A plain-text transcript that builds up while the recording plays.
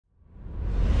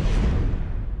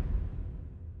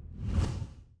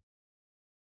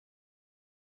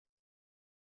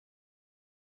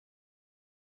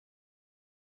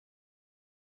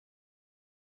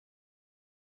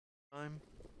Time.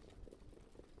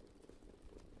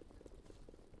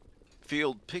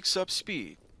 Field picks up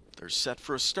speed. They're set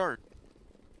for a start.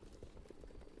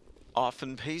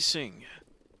 Often pacing.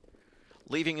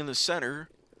 Leaving in the center.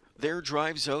 There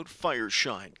drives out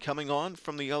Fireshine. Coming on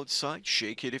from the outside,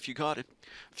 Shake It If You Got It.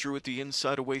 Through at the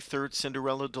inside away third,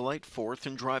 Cinderella Delight fourth,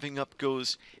 and driving up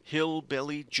goes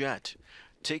Hillbilly Jet.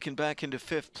 Taken back into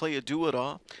fifth, Play a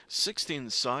Do-It-All. Sixth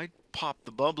inside, Pop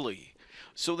the Bubbly.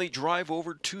 So they drive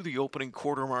over to the opening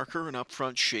quarter marker, and up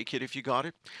front, Shake It If You Got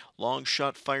It. Long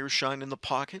shot, Fireshine in the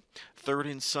pocket. Third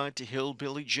inside to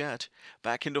Hillbilly Jet.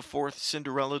 Back into fourth,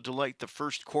 Cinderella Delight. The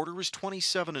first quarter is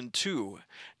 27-2.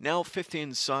 Now fifth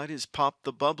inside is Pop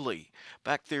the Bubbly.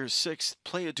 Back there sixth,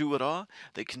 Play a Do-It-All.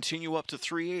 They continue up to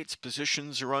 3/8.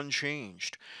 Positions are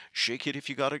unchanged. Shake It If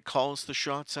You Got It calls the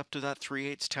shots up to that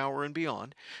 3/8 tower and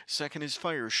beyond. Second is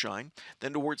Fireshine.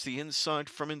 Then towards the inside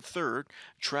from in third,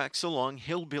 tracks along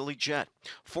Hillbilly Jet.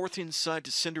 Fourth inside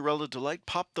to Cinderella Delight,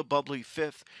 Pop the Bubbly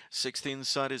fifth. Sixth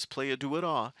inside is Play a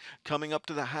Do-It-All. Coming up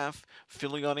to the half,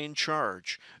 filling on in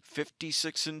charge.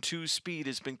 56-2 speed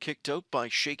has been kicked out by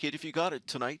Shake It If You Got It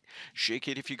tonight. Shake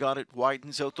It If You Got It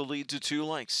widens out the lead to 2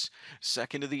 lengths.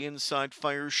 Second to the inside,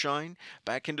 Fireshine.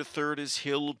 Back into third is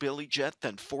Hillbilly Jet.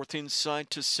 Then fourth inside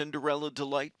to Cinderella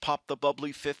Delight, Pop the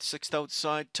Bubbly fifth. Sixth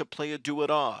outside to Play a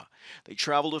Do-It-All. They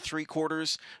travel to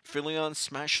 3/4. Filion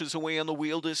smashes away on the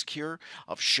wheel disc here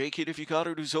of Shake It If You Got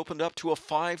It, who's opened up to a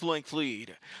 5-length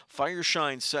lead.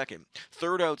 Fireshine second.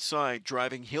 Third outside,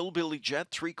 driving Hillbilly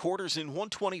Jet. 3/4 in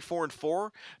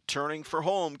 124-4. Turning for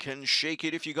home, can Shake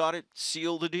It If You Got It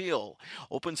seal the deal?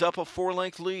 Opens up a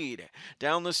 4-length lead.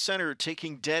 Down the center,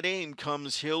 taking dead aim,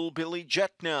 comes Hillbilly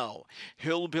Jet now.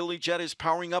 Hillbilly Jet is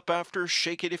powering up after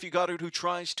Shake It If You Got It, who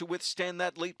tries to withstand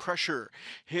that late pressure.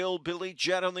 Hillbilly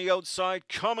Jet on the outside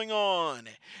coming on,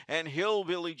 and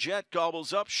Hillbilly Jet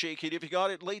gobbles up Shake It If You Got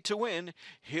It late to win.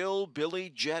 Hillbilly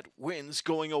Jet wins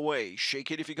going away.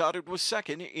 Shake It If You Got It was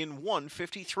second in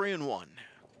 153-1.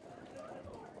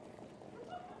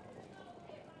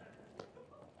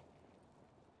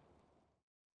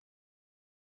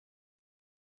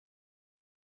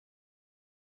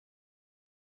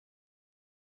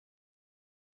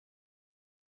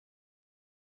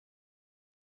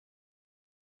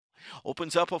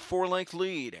 Opens up a 4-length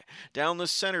lead. Down the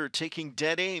center, taking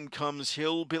dead aim, comes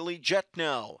Hillbilly Jet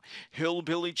now.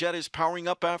 Hillbilly Jet is powering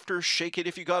up after Shake It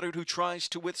If You Got It, who tries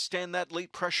to withstand that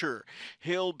late pressure.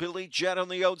 Hillbilly Jet on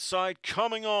the outside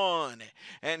coming on,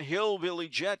 and Hillbilly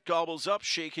Jet gobbles up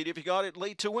Shake It If You Got It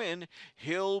late to win.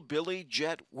 Hillbilly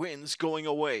Jet wins going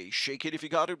away. Shake It If You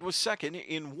Got It was second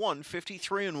in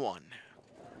 153-1.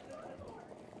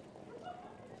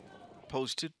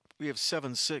 Posted. We have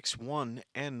 7, 6, 1,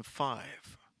 and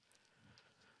 5.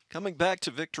 Coming back to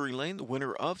victory lane, the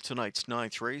winner of tonight's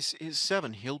 9th race is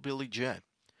 7, Hillbilly Jet.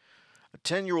 A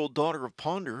 10-year-old daughter of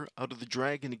Ponder out of the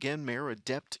Dragon Again mare,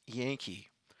 Adept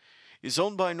Yankee. Is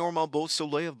owned by Normand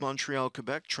Beausoleil of Montreal,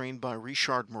 Quebec, trained by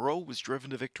Richard Moreau, was driven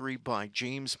to victory by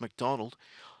James McDonald.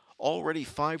 Already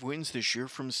 5 wins this year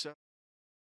from 7.